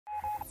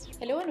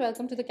Hello and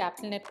welcome to the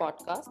CapitalNet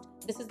podcast.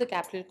 This is the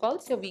Capital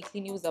Calls, your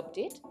weekly news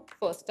update.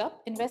 First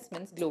up,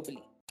 investments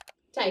globally.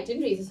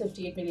 Titan raises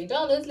 $58 million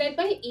led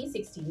by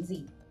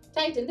A16Z.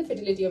 Titan, the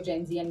fidelity of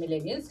Gen Z and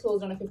millennials,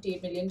 closed on a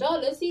 $58 million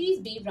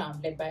Series B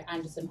round led by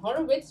Andreessen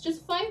Horowitz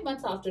just 5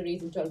 months after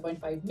raising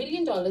 $12.5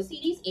 million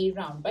Series A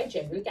round by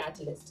General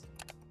Catalyst.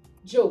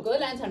 Joker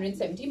lands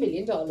 $170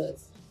 million.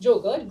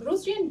 Joker,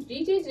 grocery and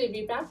retail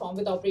delivery platform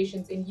with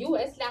operations in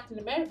US, Latin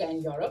America,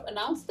 and Europe,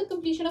 announced the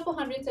completion of a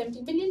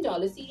 $170 million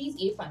Series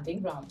A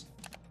funding round.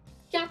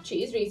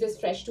 Capchase raises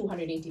fresh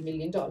 $280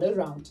 million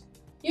round.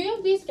 New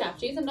York-based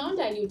Capchase, a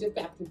non-dilutive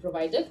capital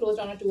provider, closed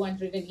on a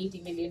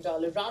 $280 million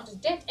round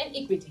of debt and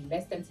equity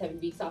less than 7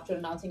 weeks after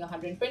announcing a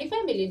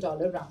 $125 million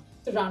round.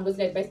 The round was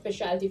led by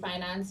specialty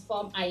finance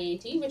firm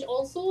IAT, which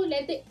also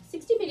led the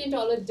 $60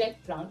 million debt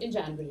round in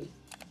January.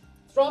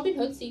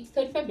 Robinhood seeks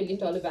 $35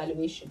 billion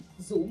valuation.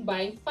 Zoom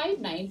buying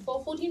Five9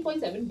 for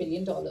 $14.7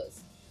 billion.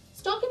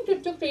 Stock and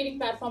crypto trading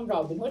platform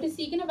Robinhood is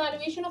seeking a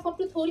valuation of up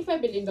to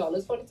 $35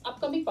 billion for its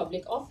upcoming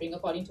public offering,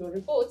 according to a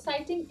report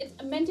citing its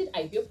amended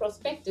IPO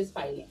prospectus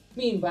filing.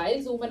 Meanwhile,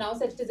 Zoom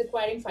announced that it is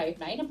acquiring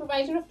Five9, a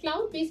provider of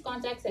cloud-based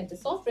contact center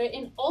software,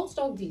 in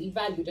all-stock deal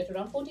valued at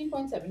around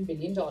 $14.7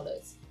 billion.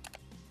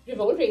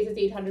 Revolt raises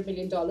 $800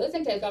 million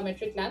and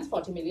Telka-Metric lands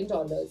 $40 million.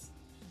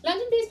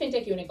 London-based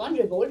fintech unicorn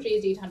Revolt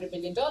raised $800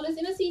 million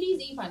in a Series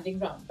E funding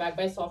round, backed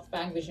by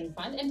SoftBank Vision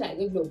Fund and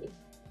Tiger Global.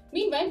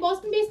 Meanwhile,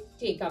 Boston-based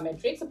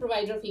Telka-Metrics, a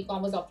provider of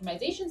e-commerce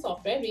optimization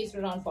software, raised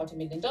around $40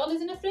 million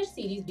in a fresh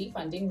Series B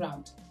funding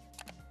round.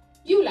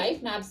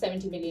 ULife nabs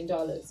 $70 million.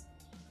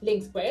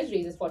 LinkSquares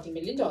raises $40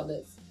 million.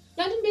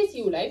 London-based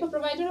ULife, a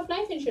provider of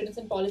life insurance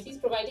and policies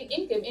providing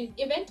income in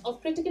event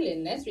of critical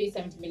illness, raised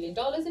 $70 million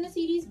in a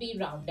Series B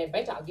round led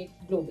by Target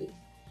Global.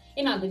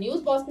 In other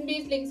news,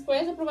 Boston-based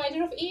LinkSquares, a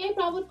provider of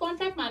AI-powered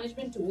contract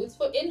management tools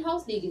for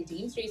in-house legal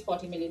teams, raised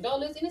 $40 million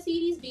in a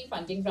Series B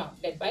funding round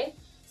led by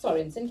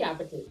Sorensen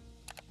Capital.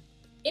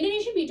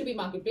 Indonesian B2B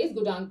marketplace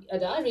Gudang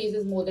Ada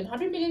raises more than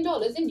 $100 million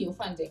in new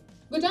funding.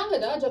 Gudang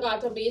Ada, a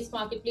Jakarta-based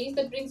marketplace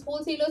that brings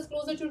wholesalers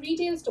closer to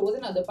retail stores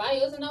and other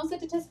buyers, announced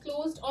that it has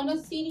closed on a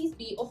Series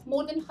B of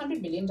more than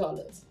 $100 million.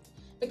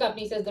 The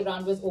company says the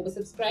round was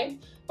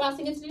oversubscribed,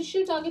 passing its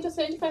initial target of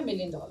 $75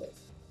 million.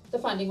 The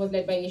funding was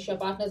led by Asia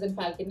Partners and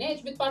Falcon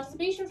Edge, with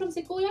participation from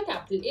Sequoia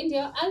Capital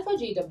India, Alpha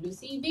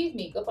JWC,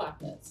 Wavemaker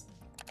Partners.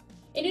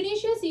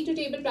 Indonesia's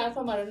C2Table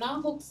platform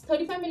Aruna hooks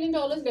 $35 million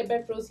led by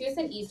Proceus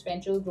and East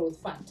Ventures Growth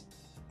Fund.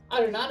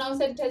 Aruna announced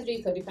that it has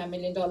raised $35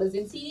 million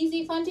in Series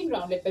A funding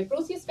round led by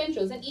Proceus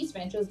Ventures and East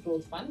Ventures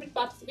Growth Fund, with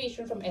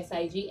participation from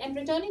SIG and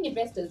returning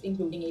investors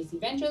including AC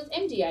Ventures,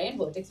 MDI, and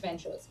Vertex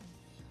Ventures.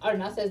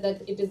 Aruna says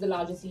that it is the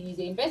largest Series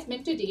A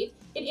investment to date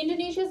in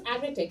Indonesia's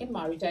agri-tech and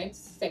maritime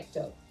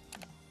sector.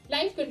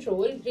 Life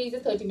Control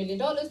raises $30 million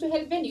to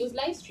help venues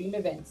live stream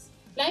events.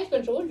 Life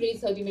Control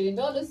raised $30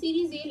 million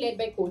Series A led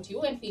by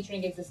Coatue and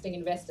featuring existing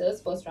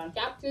investors First Round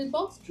Capital,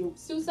 Box Group,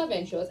 Susa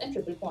Ventures, and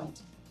Triple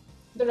Point.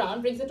 The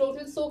round brings the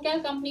total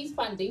SoCal company's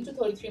funding to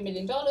 $33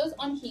 million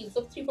on heels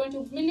of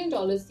 $3.2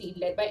 million seed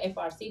led by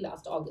FRC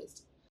last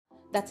August.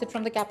 That's it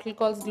from the Capital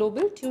Calls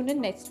Global. Tune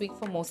in next week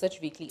for more such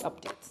weekly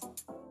updates.